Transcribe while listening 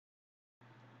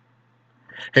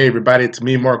Hey everybody, it's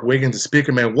me, Mark Wiggins, the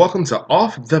speaker man. Welcome to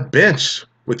Off the Bench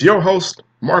with your host,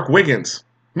 Mark Wiggins.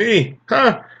 Me,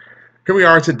 huh? Here we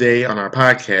are today on our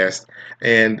podcast,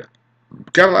 and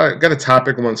got a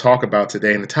topic I want to talk about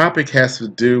today, and the topic has to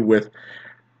do with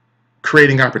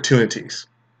creating opportunities.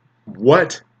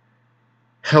 What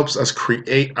helps us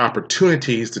create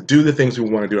opportunities to do the things we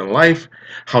want to do in life,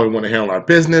 how we want to handle our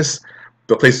business,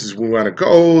 the places we want to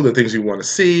go, the things we want to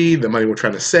see, the money we're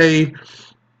trying to save,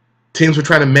 teams we're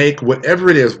trying to make, whatever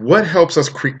it is, what helps us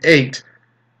create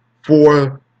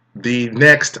for the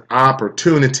next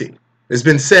opportunity. It's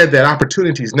been said that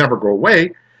opportunities never go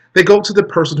away. They go to the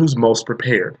person who's most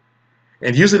prepared.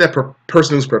 And usually that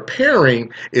person who's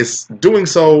preparing is doing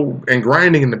so and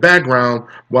grinding in the background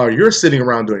while you're sitting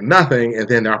around doing nothing, and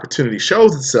then the opportunity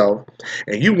shows itself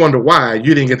and you wonder why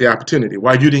you didn't get the opportunity,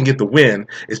 why you didn't get the win.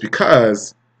 It's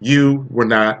because you were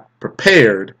not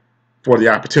prepared for the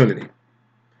opportunity.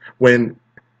 When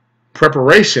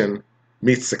preparation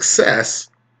meets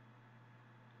success,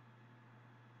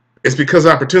 it's because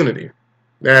of opportunity.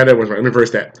 That was right. Let me reverse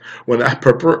that.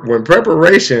 When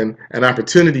preparation and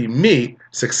opportunity meet,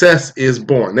 success is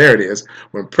born. There it is.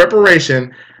 When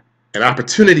preparation and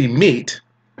opportunity meet,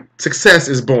 success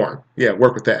is born. Yeah,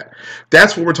 work with that.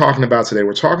 That's what we're talking about today.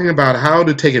 We're talking about how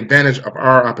to take advantage of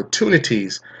our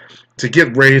opportunities to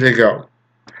get ready to go.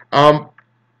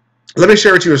 Let me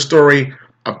share with you a story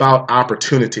about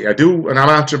opportunity. I am an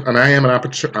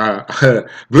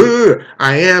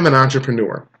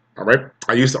entrepreneur. All right.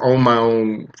 I used to own my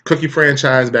own cookie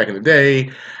franchise back in the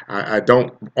day. I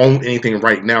don't own anything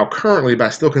right now currently, but I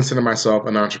still consider myself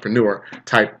an entrepreneur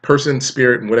type person,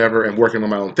 spirit, and whatever, and working on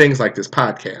my own things like this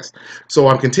podcast. So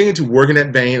I'm continuing to work in that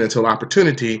vein until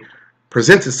opportunity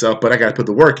presents itself, but I got to put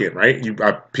the work in, right?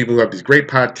 People who have these great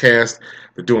podcasts,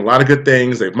 they're doing a lot of good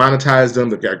things, they've monetized them,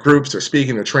 they've got groups, they're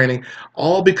speaking, they're training,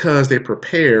 all because they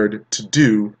prepared to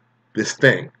do this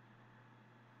thing.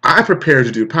 I prepared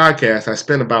to do podcasts. I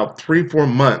spent about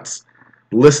 3-4 months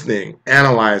listening,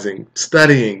 analyzing,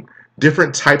 studying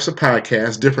different types of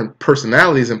podcasts, different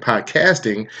personalities in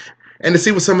podcasting, and to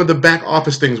see what some of the back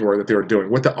office things were that they were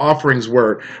doing, what the offerings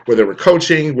were, whether it were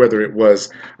coaching, whether it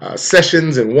was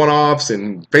sessions and one-offs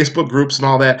and Facebook groups and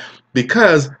all that,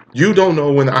 because you don't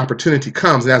know when the opportunity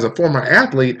comes. And as a former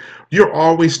athlete, you're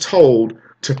always told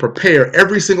to prepare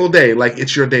every single day like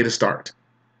it's your day to start.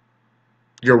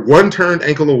 You're one turned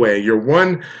ankle away, you're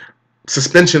one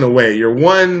suspension away,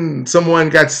 someone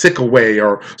got sick away,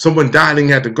 or someone died and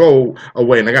had to go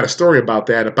away. And I got a story about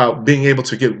that, about being able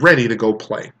to get ready to go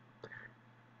play.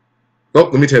 Well,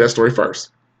 let me tell you that story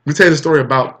first. Let me tell you the story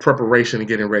about preparation and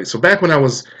getting ready. So back when I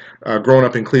was growing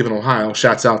up in Cleveland, Ohio,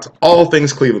 shouts out to all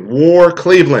things Cleveland, War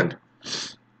Cleveland.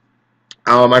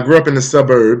 I grew up in the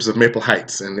suburbs of Maple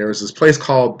Heights, and there was this place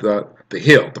called the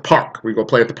Hill, the park. We go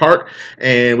play at the park,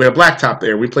 and we had a blacktop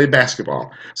there. We played basketball.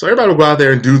 So everybody would go out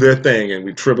there and do their thing, and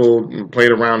we dribbled and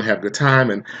played around and had a good time.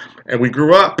 And we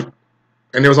grew up,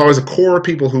 and there was always a core of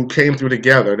people who came through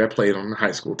together that played on the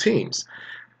high school teams.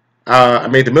 I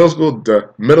made the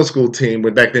middle school team,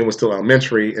 when back then was still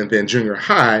elementary, and then junior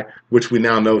high, which we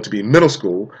now know to be middle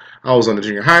school. I was on the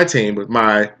junior high team with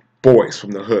my boys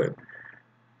from the hood.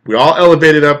 We all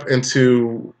elevated up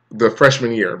into the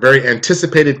freshman year, very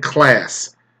anticipated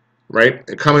class, right?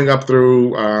 And coming up through,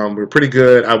 we were pretty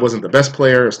good. I wasn't the best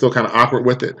player, still kind of awkward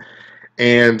with it.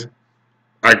 And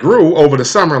I grew over the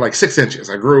summer like 6 inches.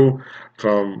 I grew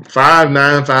from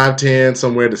 5'9", 5'10",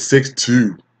 somewhere to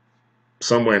 6'2",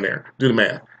 somewhere in there. Do the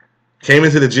math. Came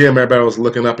into the gym, everybody was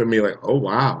looking up at me like, oh,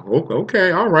 wow, okay,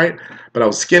 all right. But I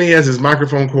was skinny as this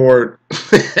microphone cord,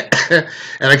 and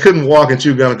I couldn't walk and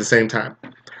chew gum at the same time.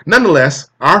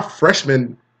 Nonetheless, our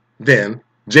freshman then,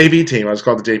 JV team, I was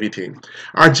called the JV team.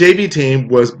 Our JV team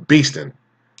was beasting.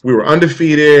 We were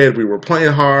undefeated, we were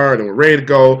playing hard, and we're ready to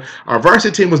go. Our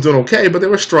varsity team was doing okay, but they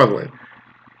were struggling.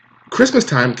 Christmas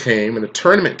time came, and the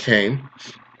tournament came.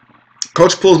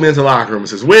 Coach pulls me into the locker room and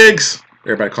says, Wiggs,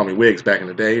 everybody called me Wiggs back in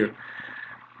the day, we're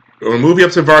going to move you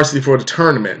up to varsity for the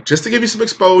tournament. Just to give you some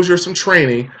exposure, some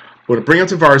training, we're going to bring you up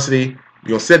to varsity. You're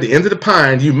going to sit at the end of the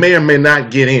pine. You may or may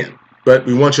not get in, but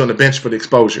we want you on the bench for the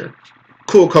exposure.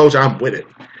 Cool, coach, I'm with it.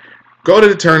 Go to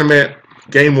the tournament,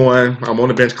 game 1, I'm on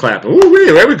the bench clapping.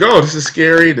 Ooh, there we go. This is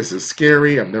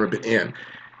scary. I've never been in.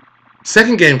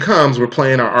 Second game comes, we're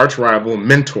playing our arch rival,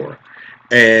 Mentor.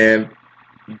 And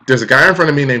there's a guy in front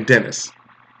of me named Dennis.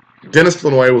 Dennis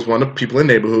Flournoy was one of the people in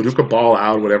the neighborhood who could ball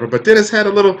out or whatever, but Dennis had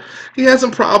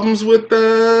some problems with,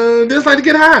 Dennis liked to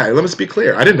get high. Let me be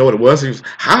clear. I didn't know what it was. He was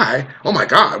high. Oh my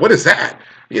God, what is that?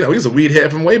 You know, he's a weed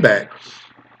head from way back.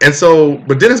 And so,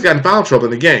 but Dennis got in foul trouble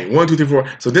in the game. 1, 2, 3, 4.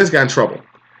 So Dennis got in trouble.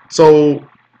 So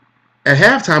At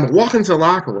halftime, I walk into the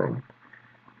locker room,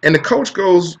 and the coach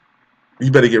goes,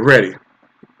 "You better get ready."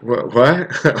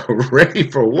 What? Ready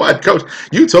for what, coach?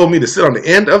 You told me to sit on the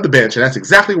end of the bench, and that's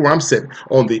exactly where I'm sitting,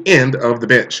 on the end of the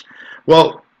bench.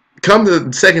 Well, come to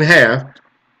the second half,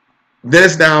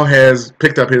 Dennis now has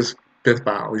picked up his fifth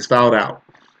foul. He's fouled out.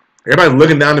 Everybody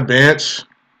looking down the bench,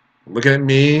 looking at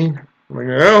me. I'm like,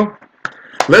 oh,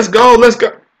 let's go, let's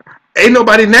go. Ain't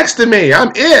nobody next to me.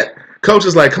 I'm it. Coach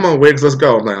is like, come on, Wiggs, let's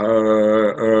go. I'm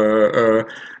like,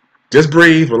 just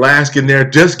breathe, relax, get in there,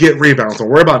 just get rebounds. Don't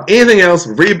worry about anything else.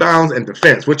 Rebounds and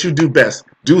defense. What you do best.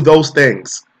 Do those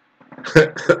things.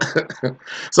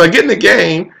 So I get in the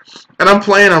game, and I'm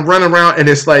playing, I'm running around, and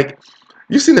it's like,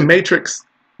 you've seen The Matrix,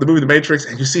 the movie The Matrix,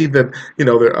 and you see that, you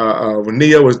know, when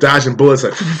Neo was dodging bullets,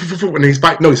 like, and he's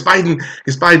fighting,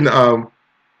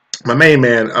 my main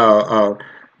man,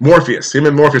 Morpheus. Him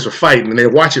and Morpheus were fighting, and they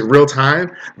watch it real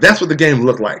time. That's what the game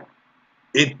looked like.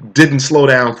 It didn't slow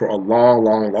down for a long,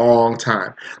 long, long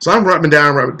time. So I'm running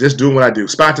down, just doing what I do.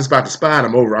 Spot to spot to spot.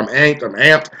 I'm over. I'm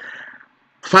amped.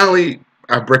 Finally,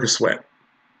 I break a sweat.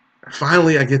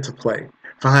 Finally, I get to play.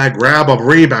 Finally, I grab a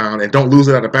rebound and don't lose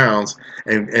it out of bounds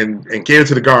and give it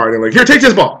to the guard. And like, here, take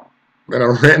this ball. And I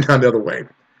ran down the other way.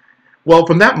 Well,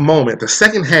 from that moment, the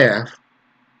second half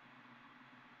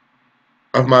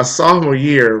of my sophomore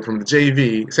year from the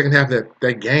JV, second half of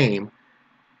that game,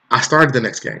 I started the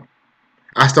next game.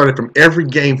 I started from every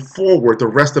game forward the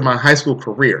rest of my high school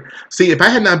career. See, if I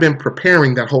had not been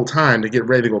preparing that whole time to get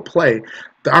ready to go play,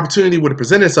 the opportunity would have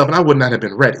presented itself and I would not have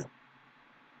been ready.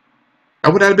 I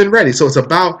would not have been ready. So it's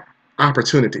about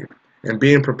opportunity and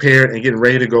being prepared and getting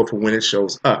ready to go for when it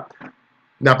shows up.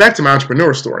 Now back to my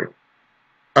entrepreneur story.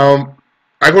 I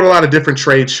go to a lot of different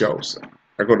trade shows.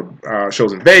 I go to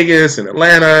shows in Vegas, in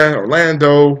Atlanta,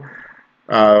 Orlando,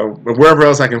 wherever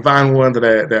else I can find one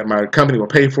that my company will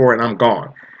pay for, and I'm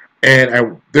gone.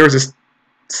 And there was this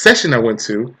session I went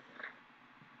to,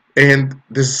 and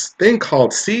this thing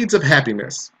called Seeds of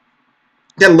Happiness.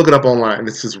 You gotta look it up online.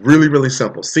 This is really, really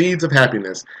simple. Seeds of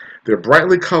Happiness. They're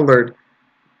brightly colored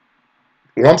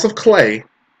lumps of clay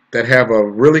that have a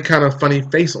really kind of funny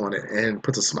face on it and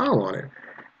puts a smile on it.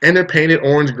 And they're painted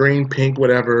orange, green, pink,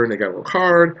 whatever, and they got a little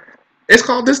card. It's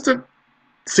called the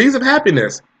Seeds of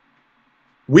Happiness.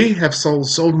 We have sold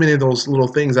so many of those little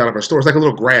things out of our stores, like a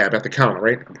little grab at the counter,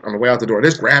 right? On the way out the door.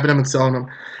 Just grabbing them and selling them.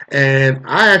 And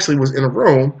I actually was in a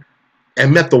room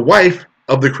and met the wife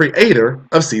of the creator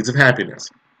of Seeds of Happiness.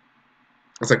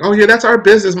 I was like, oh yeah, that's our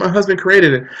business. My husband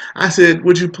created it. I said,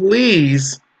 would you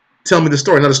please tell me the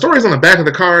story? Now the story's on the back of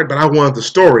the card, but I wanted the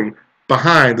story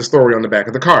behind the story on the back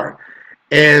of the card.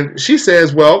 And she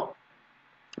says, well,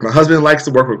 my husband likes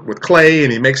to work with clay,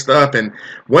 and he makes stuff, and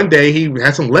one day he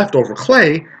had some leftover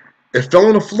clay. It fell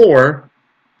on the floor,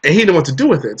 and he didn't know what to do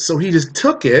with it. So he just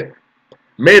took it,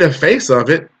 made a face of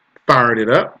it, fired it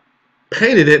up,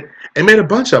 painted it, and made a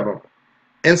bunch of them.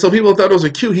 And so people thought those were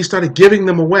cute. He started giving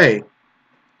them away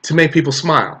to make people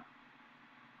smile.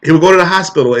 He would go to the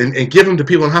hospital and give them to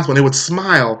people in the hospital, and they would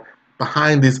smile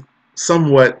behind these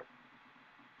somewhat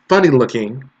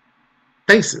funny-looking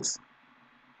faces.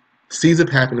 Seeds of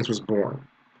Happiness was born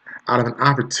out of an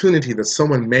opportunity that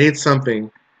someone made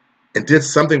something and did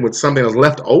something with something that was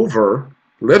left over,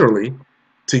 literally,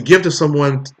 to give to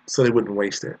someone so they wouldn't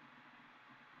waste it.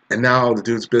 And now the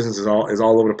dude's business is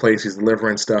all over the place. He's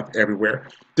delivering stuff everywhere.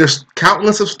 There's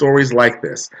countless of stories like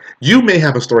this. You may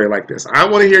have a story like this. I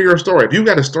want to hear your story. If you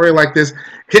got a story like this,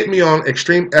 hit me on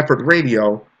Extreme Effort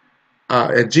Radio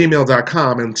at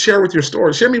gmail.com and share with your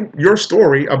story. Share me your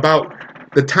story about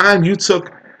the time you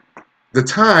took, the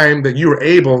time that you were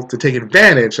able to take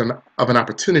advantage of an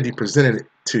opportunity presented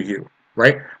to you,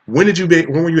 right? When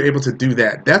were you able to do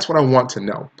that? That's what I want to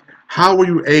know. How were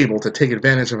you able to take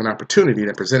advantage of an opportunity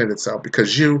that presented itself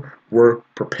because you were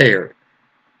prepared?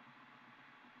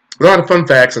 A lot of fun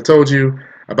facts I told you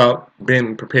about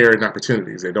being prepared and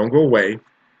opportunities. They don't go away.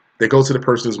 They go to the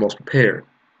person who's most prepared.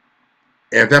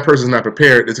 And if that person is not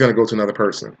prepared, it's going to go to another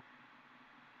person.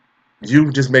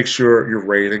 You just make sure you're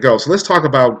ready to go. So let's talk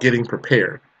about getting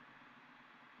prepared.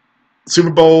 Super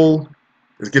Bowl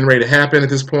is getting ready to happen at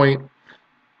this point,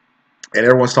 and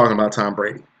everyone's talking about Tom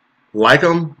Brady. Like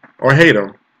him or hate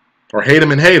him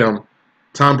and hate him,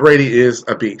 Tom Brady is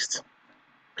a beast.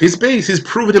 He's a beast. He's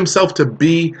proven himself to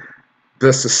be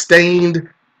the sustained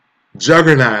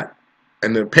juggernaut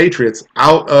and the Patriots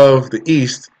out of the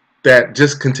East that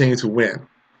just continue to win.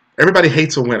 Everybody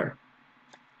hates a winner.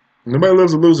 Nobody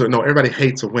loves a loser. No, everybody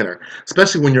hates a winner,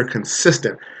 especially when you're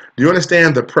consistent. Do you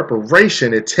understand the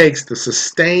preparation it takes to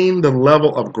sustain the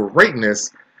level of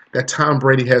greatness that Tom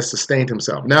Brady has sustained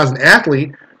himself? Now, as an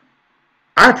athlete,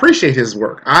 I appreciate his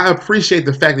work. I appreciate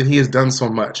the fact that he has done so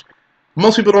much.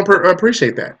 Most people don't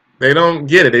appreciate that. They don't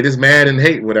get it. They just mad and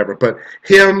hate whatever. But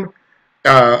him,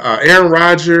 Aaron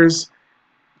Rodgers,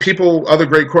 people, other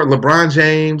great court, LeBron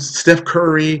James, Steph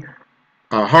Curry,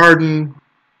 Harden,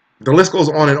 the list goes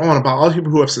on and on about all the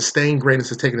people who have sustained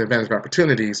greatness and taken advantage of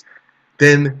opportunities.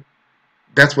 Then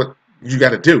that's what you got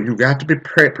to do. You got to be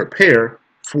prepared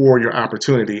for your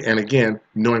opportunity, and again,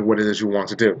 knowing what it is you want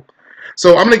to do.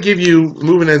 So I'm going to give you,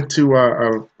 moving into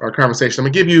our conversation,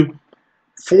 I'm going to give you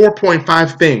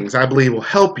 4.5 things I believe will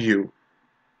help you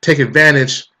take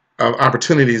advantage of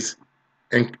opportunities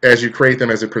and as you create them,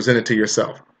 as it presented to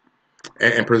yourself,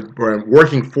 and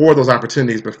working for those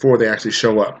opportunities before they actually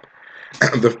show up.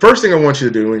 The first thing I want you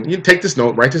to do, and you take this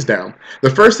note, write this down. The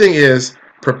first thing is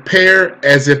prepare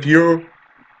as if you're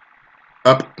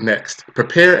up next.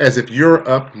 Prepare as if you're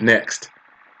up next.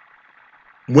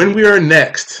 When we are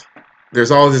next,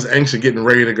 there's always this anxious getting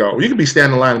ready to go. You could be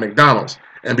standing in line at McDonald's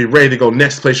and be ready to go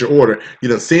next to place your order. You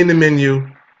done seen the menu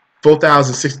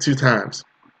 4,062 times.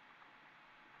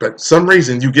 But some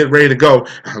reason you get ready to go.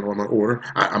 I'm going to order.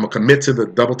 I'm going to commit to the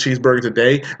double cheeseburger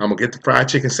today. I'm going to get the fried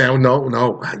chicken sandwich. No.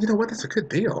 You know what? That's a good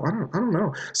deal. I don't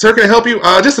know. Sir, can I help you?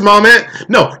 Just a moment.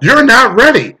 No, you're not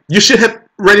ready. You should have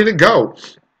ready to go.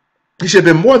 You should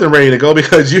have been more than ready to go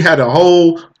because you had a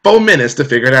whole 4 minutes to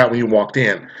figure it out when you walked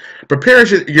in. Prepare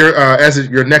as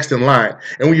you're next in line.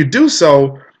 And when you do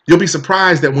so, you'll be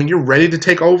surprised that when you're ready to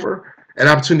take over, an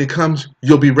opportunity comes,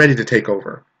 you'll be ready to take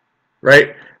over,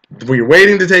 right? When you're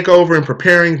waiting to take over and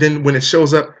preparing, then when it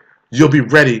shows up, you'll be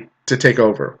ready to take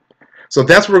over. So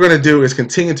that's what we're going to do, is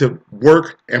continue to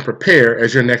work and prepare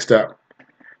as you're next up.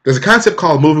 There's a concept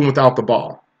called moving without the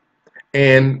ball.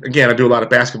 And again, I do a lot of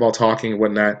basketball talking and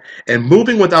whatnot. And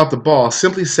moving without the ball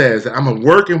simply says that I'm going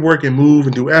to work and move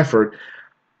and do effort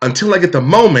until I get the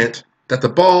moment that the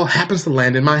ball happens to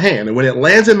land in my hand. And when it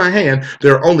lands in my hand,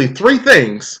 there are only 3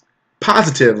 things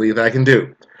positively that I can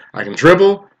do. I can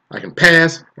dribble, I can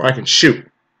pass, or I can shoot.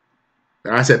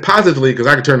 Now, I said positively because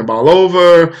I can turn the ball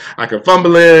over, I can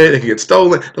fumble it, it can get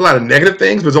stolen. There's a lot of negative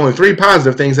things, but there's only 3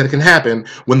 positive things that can happen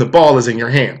when the ball is in your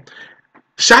hand.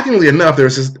 Shockingly enough,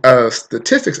 there's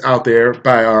statistics out there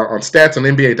on stats on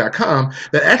NBA.com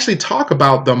that actually talk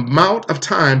about the amount of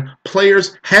time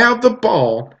players have the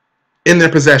ball in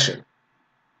their possession.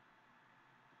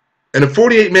 In a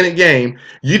 48-minute game,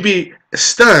 you'd be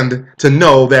stunned to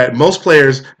know that most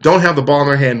players don't have the ball in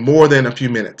their hand more than a few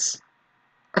minutes.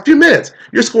 A few minutes.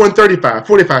 You're scoring 35,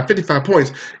 45, 55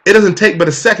 points. It doesn't take but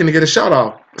a second to get a shot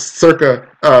off, circa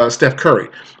Steph Curry.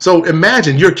 So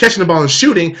imagine you're catching the ball and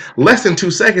shooting less than 2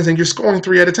 seconds and you're scoring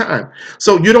 3 at a time.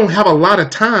 So you don't have a lot of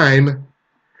time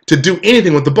to do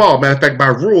anything with the ball. Matter of fact, by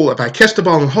rule, if I catch the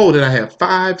ball and hold it, I have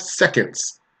 5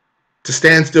 seconds to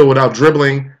stand still without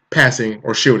dribbling, passing,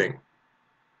 or shooting.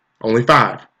 Only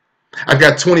 5. I've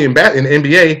got 20 in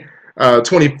the NBA,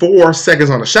 24 seconds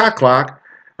on the shot clock.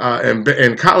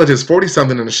 And college is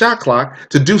 40-something in the shot clock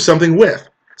to do something with.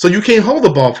 So you can't hold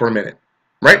the ball for a minute,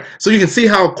 right? So you can see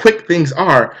how quick things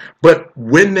are. But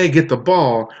when they get the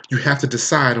ball, you have to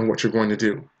decide on what you're going to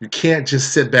do. You can't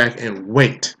just sit back and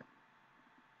wait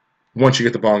once you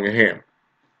get the ball in your hand.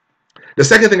 The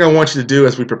second thing I want you to do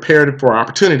as we prepare for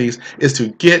opportunities is to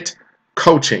get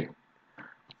coaching.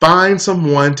 Find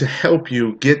someone to help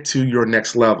you get to your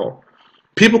next level.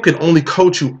 People can only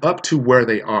coach you up to where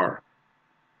they are.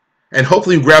 And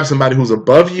hopefully you grab somebody who's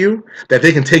above you, that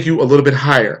they can take you a little bit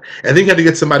higher. And then you have to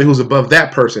get somebody who's above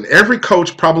that person. Every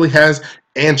coach probably has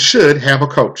and should have a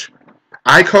coach.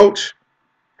 I coach,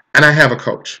 and I have a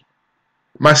coach.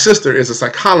 My sister is a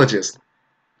psychologist,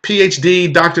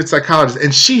 PhD, doctorate psychologist,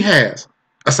 and she has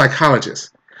a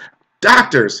psychologist.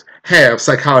 Doctors have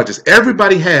psychologists.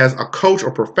 Everybody has a coach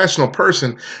or professional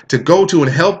person to go to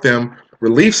and help them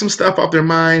relieve some stuff off their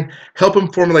mind, help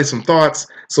them formulate some thoughts.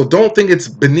 So don't think it's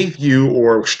beneath you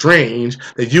or strange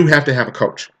that you have to have a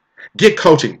coach. Get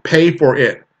coaching. Pay for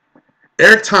it.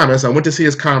 Eric Thomas, I went to see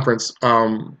his conference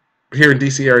here in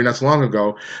D.C. area not so long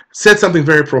ago, said something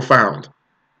very profound.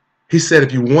 He said,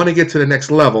 if you want to get to the next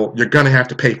level, you're going to have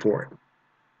to pay for it.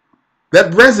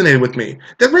 That resonated with me.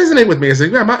 I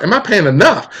said, am I paying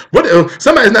enough?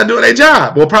 Somebody's not doing their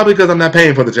job. Well, probably because I'm not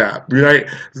paying for the job, right?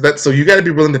 So you got to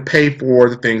be willing to pay for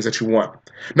the things that you want.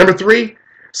 Number 3,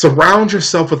 surround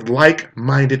yourself with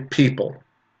like-minded people.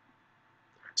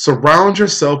 Surround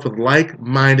yourself with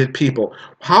like-minded people.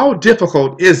 How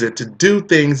difficult is it to do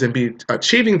things and be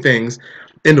achieving things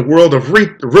in the world of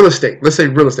real estate? Let's say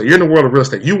real estate. You're in the world of real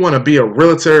estate. You want to be a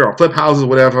realtor or flip houses,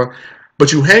 whatever,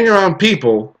 but you hang around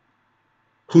people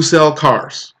who sell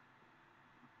cars.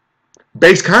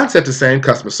 Base concept is the same: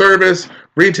 customer service,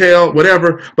 retail,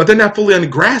 whatever, but they're not fully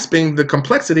grasping the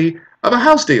complexity of a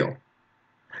house deal.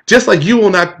 Just like you will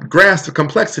not grasp the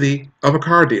complexity of a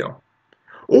car deal.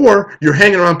 Or you're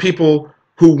hanging around people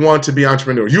who want to be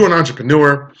entrepreneurs. You're an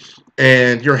entrepreneur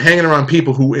and you're hanging around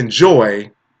people who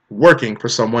enjoy working for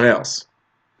someone else,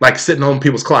 like sitting on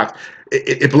people's clocks.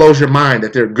 It blows your mind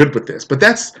that they're good with this. But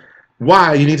that's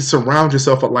why you need to surround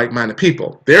yourself with like-minded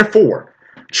people. Therefore,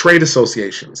 trade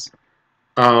associations,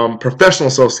 professional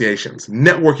associations,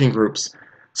 networking groups,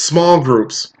 small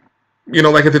groups,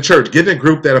 like at the church, get in a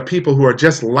group that are people who are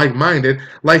just like-minded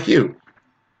like you.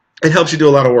 It helps you do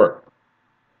a lot of work.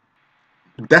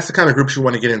 That's the kind of groups you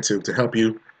want to get into to help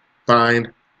you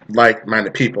find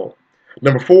like-minded people.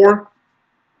 Number 4,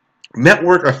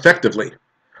 network effectively.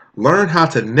 Learn how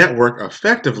to network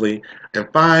effectively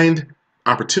and find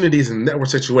opportunities in network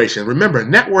situations. Remember,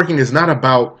 networking is not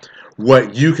about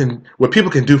what people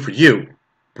can do for you,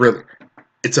 really.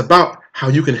 It's about how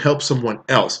you can help someone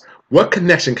else. What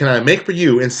connection can I make for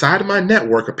you inside of my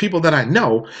network of people that I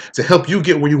know to help you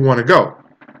get where you want to go?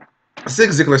 Zig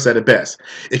Ziglar said it best.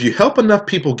 If you help enough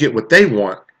people get what they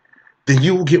want, then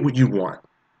you will get what you want.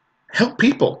 Help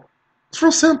people. It's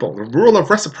real simple. The rule of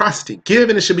reciprocity. Give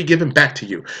and it should be given back to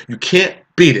you. You can't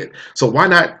beat it. So why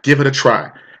not give it a try?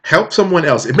 Help someone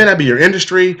else. It may not be your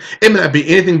industry. It may not be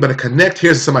anything but a connect.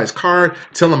 Here's somebody's card.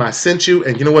 Tell them I sent you.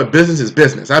 And you know what? Business is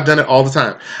business. I've done it all the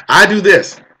time. I do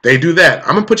this. They do that.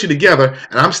 I'm going to put you together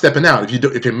and I'm stepping out.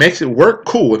 If it makes it work,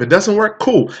 cool. If it doesn't work,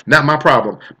 cool. Not my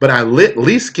problem. But I at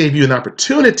least gave you an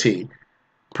opportunity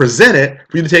presented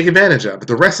for you to take advantage of. But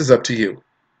the rest is up to you.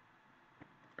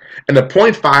 And the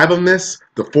 0.5 on this,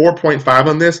 the 4.5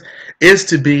 on this, is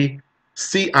to be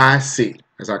CIC,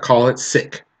 as I call it,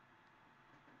 SIC.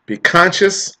 Be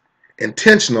conscious,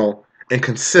 intentional, and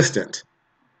consistent.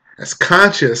 That's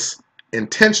conscious,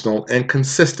 intentional, and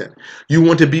consistent. You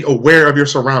want to be aware of your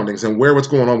surroundings and what's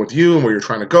going on with you and where you're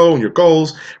trying to go and your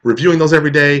goals, reviewing those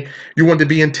every day. You want to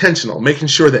be intentional, making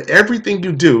sure that everything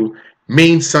you do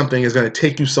means something, is going to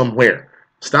take you somewhere.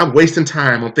 Stop wasting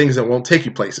time on things that won't take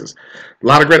you places. A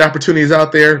lot of great opportunities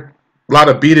out there, a lot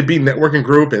of B2B networking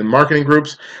group and marketing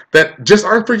groups that just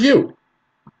aren't for you.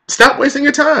 Stop wasting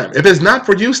your time. If it's not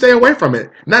for you, stay away from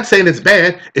it. Not saying it's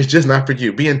bad, it's just not for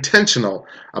you. Be intentional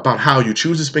about how you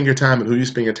choose to spend your time and who you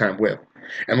spend your time with.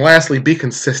 And lastly, be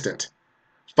consistent.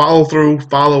 Follow through,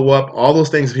 follow up, all those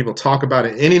things that people talk about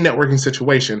in any networking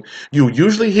situation. You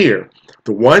usually hear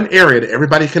the one area that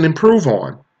everybody can improve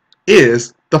on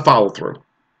is the follow through.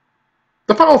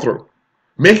 The follow through.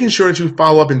 Making sure that you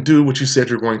follow up and do what you said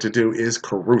you're going to do is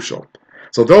crucial.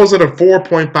 So those are the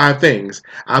 4.5 things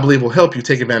I believe will help you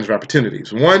take advantage of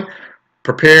opportunities. 1,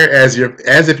 prepare as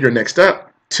if you're next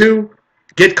up. 2,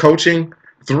 get coaching.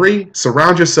 3,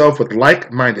 surround yourself with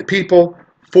like-minded people.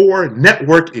 4,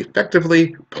 network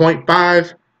effectively.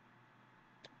 0.5,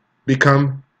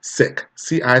 become SIC,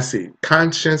 C-I-C,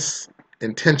 conscious,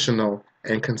 intentional,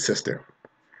 and consistent.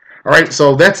 All right,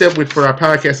 so that's it for our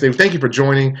podcast today. Thank you for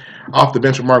joining Off the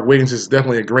Bench with Mark Wiggins. This is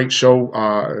definitely a great show,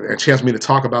 a chance for me to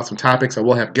talk about some topics. I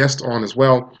will have guests on as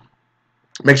well.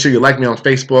 Make sure you like me on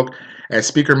Facebook at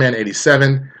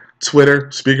SpeakerMan87, Twitter,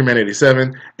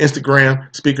 SpeakerMan87,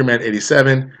 Instagram,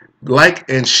 SpeakerMan87. Like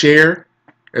and share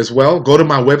as well. Go to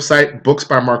my website,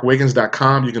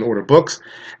 booksbymarkwiggins.com. You can order books.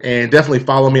 And definitely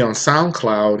follow me on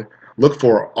SoundCloud. Look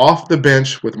for Off the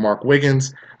Bench with Mark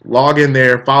Wiggins. Log in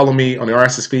there, follow me on the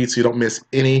RSS feed so you don't miss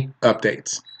any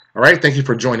updates. All right, thank you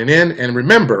for joining in. And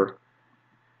remember,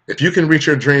 if you can reach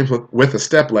your dreams with a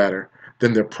step ladder,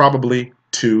 then they're probably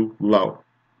too low.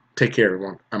 Take care,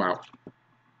 everyone. I'm out.